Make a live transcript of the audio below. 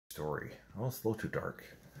Story. Oh, it's a little too dark.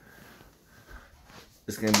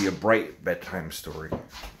 It's going to be a bright bedtime story.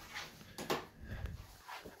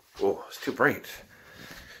 Oh, it's too bright.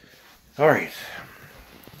 Alright.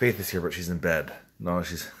 Faith is here, but she's in bed. No,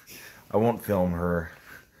 she's... I won't film her.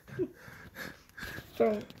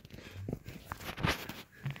 Don't.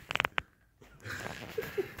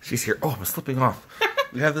 She's here. Oh, I'm slipping off.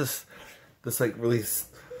 We have this like really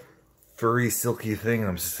furry, silky thing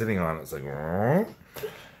I'm sitting on. It's like...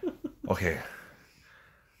 Okay.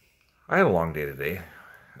 I had a long day today.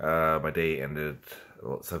 My day ended at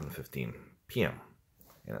 7:15 p.m.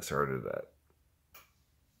 And it started at,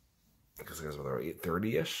 I guess it was about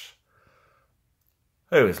 8:30-ish.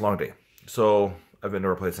 Anyways, long day. So I've been to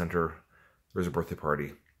our play center. There was a birthday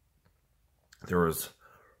party. There was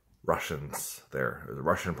Russians there. It was a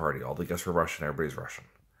Russian party. All the guests were Russian. Everybody's Russian.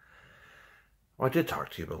 Well, I did talk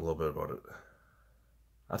to you a little bit about it.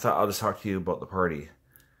 I thought I'll just talk to you about the party.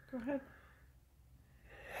 Go ahead.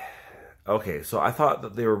 Okay, so I thought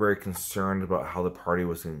that they were very concerned about how the party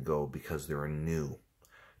was going to go because they were new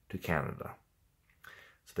to Canada.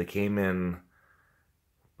 So they came in,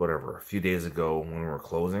 whatever, a few days ago when we were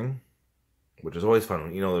closing, which is always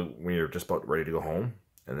fun. You know, when you're just about ready to go home,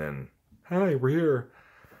 and then, hi, we're here.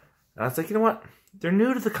 And I was like, you know what? They're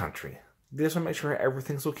new to the country. They just want to make sure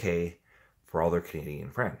everything's okay for all their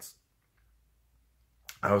Canadian friends.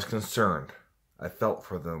 I was concerned. I felt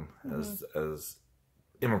for them as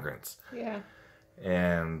immigrants. Yeah.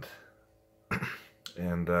 And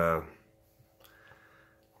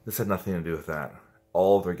this had nothing to do with that.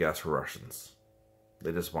 All of their guests were Russians.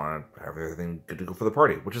 They just wanted to have everything good to go for the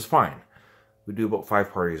party, which is fine. We do about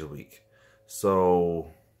 5 parties a week.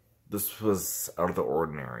 So this was out of the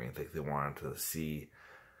ordinary. I think they wanted to see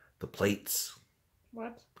the plates.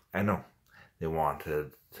 What? I know. They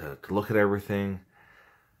wanted to look at everything.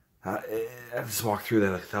 I just walked through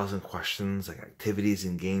that, like 1,000 questions, like activities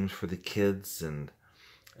and games for the kids, and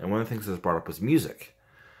one of the things that was brought up was music.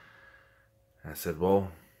 And I said,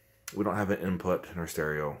 well, we don't have an input in our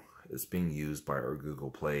stereo. It's being used by our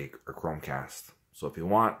Google Play or Chromecast. So if you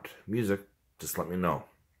want music, just let me know.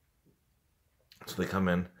 So they come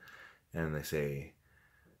in and they say,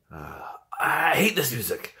 I hate this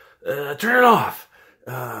music. Turn it off.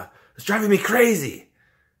 It's driving me crazy.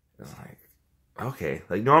 It's like, okay.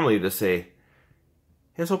 Like normally you just say,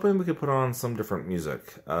 hey, I was hoping we could put on some different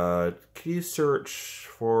music. Can you search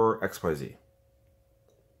for XYZ?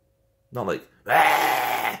 Not like,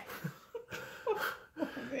 ah!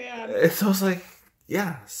 Man. So I was like,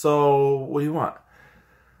 yeah, so what do you want?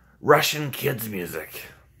 Russian kids music.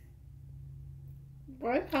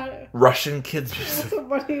 What? Russian kids music.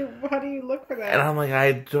 How do you look for that? And I'm like,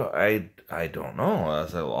 I don't know. I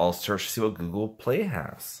was like, well, I'll search to see what Google Play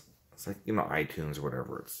has. It's like, you know, iTunes or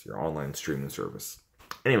whatever. It's your online streaming service.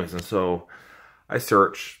 Anyways, and so I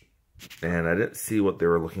searched, and I didn't see what they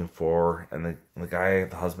were looking for. And the guy,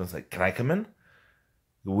 the husband's like, can I come in?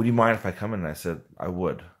 Would you mind if I come in? And I said, I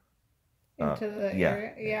would. Into the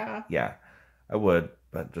area? Yeah. Yeah, I would,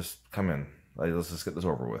 but just come in. Like, let's just get this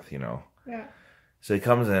over with, you know? Yeah. So he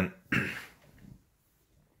comes in,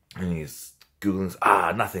 and he's Googling,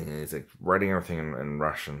 nothing. And he's like writing everything in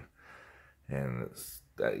Russian. And it's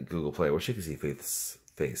Google Play. I wish you could see Faith's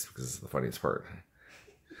face because it's the funniest part.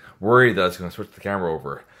 Worried that I was going to switch the camera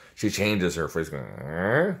over. She changes her face going,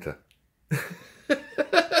 to...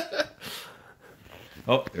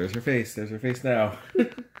 Oh, there's her face. There's her face now.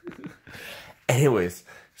 Anyways,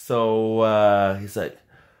 so he's like,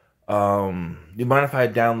 do you mind if I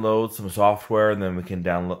download some software and then we can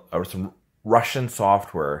download, or some Russian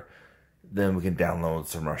software, then we can download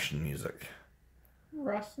some Russian music?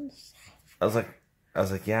 Russian? I was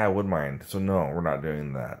like, yeah, I would mind. So no, we're not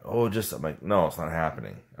doing that. I'm like, no, it's not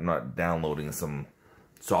happening. I'm not downloading some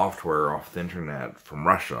software off the internet from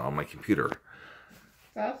Russia on my computer.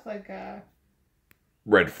 That's like a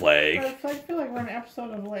red flag. I feel like we're in an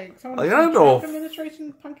episode of like someone like, I don't know. Trump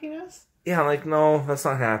administration punking us. Yeah, I'm like, no, that's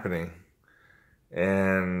not happening.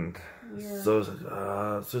 And so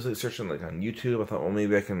I was like, searching like on YouTube. I thought, well,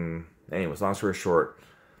 maybe I can. Anyways, long story short,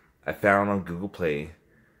 I found on Google Play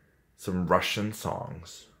some Russian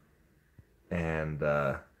songs, and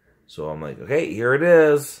so I'm like, okay, here it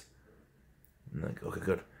is. I'm like, okay,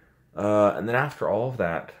 good. And then after all of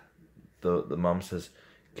that, the mom says,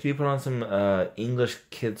 can you put on some English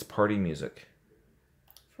kids party music?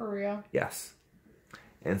 For real? Yes.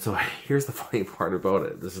 And so here's the funny part about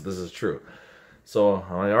it. This is true. So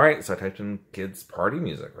I'm like, all right. So I typed in kids party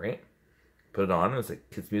music, right? Put it on. And it was like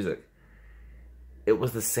kids music. It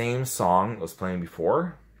was the same song that was playing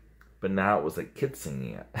before, but now it was like kids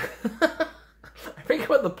singing it. I forget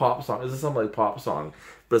what the pop song is. This some like pop song,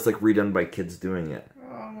 but it's like redone by kids doing it.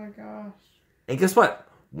 Oh my gosh. And guess what?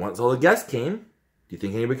 Once all the guests came, do you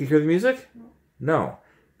think anybody could hear the music? No.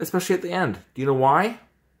 Especially at the end. Do you know why?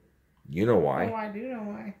 You know why. Oh, I do know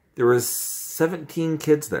why. There was 17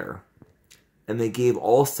 kids there. And they gave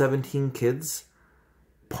all 17 kids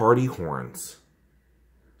party horns.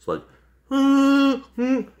 So like,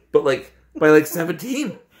 but like, by like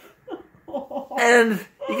 17. And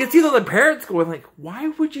you can see the parents going like, why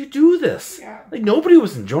would you do this? Yeah. Like, nobody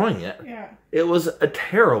was enjoying it. Yeah. It was a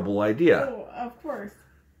terrible idea. Oh, of course.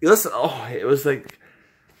 Listen, oh, it was like...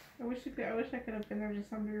 I wish I could have been there to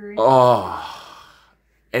some degree. Oh.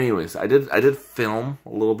 Anyways, I did film a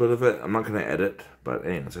little bit of it. I'm not going to edit, but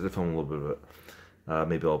anyways, I did film a little bit of it.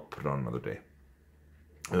 Maybe I'll put it on another day.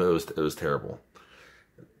 It was terrible.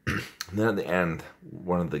 And then at the end,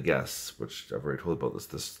 one of the guests, which I've already told about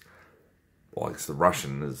this well, I guess the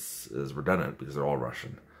Russian is redundant because they're all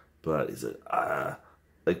Russian. But he said,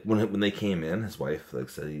 like when they came in, his wife like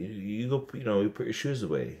said, you go, you put your shoes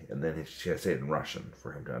away, and then she had to say it in Russian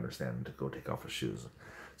for him to understand and to go take off his shoes.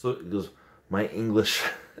 So he goes, my English,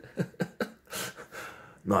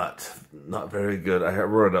 not very good. I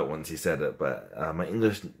wrote it out once he said it, but my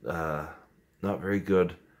English, not very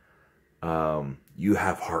good. You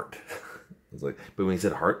have heart. I was like, but when he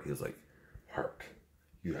said heart, he was like, heart.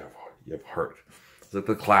 You have heart. You have heart. It's like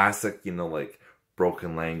the classic, like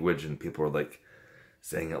broken language, and people are like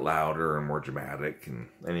saying it louder and more dramatic. And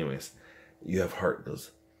anyways, you have heart. He goes,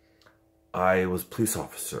 I was police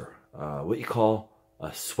officer. What you call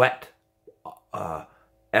a SWAT? SWAT.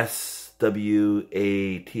 I'm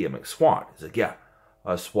like, SWAT. He's like, yeah,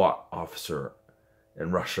 a SWAT officer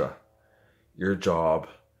in Russia. Your job,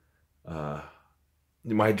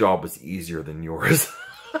 my job was easier than yours.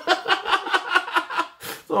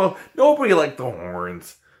 So nobody liked the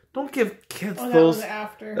horns. Don't give kids those. That was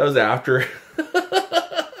after. That was after.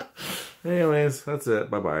 Anyways, that's it.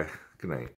 Bye-bye. Good night.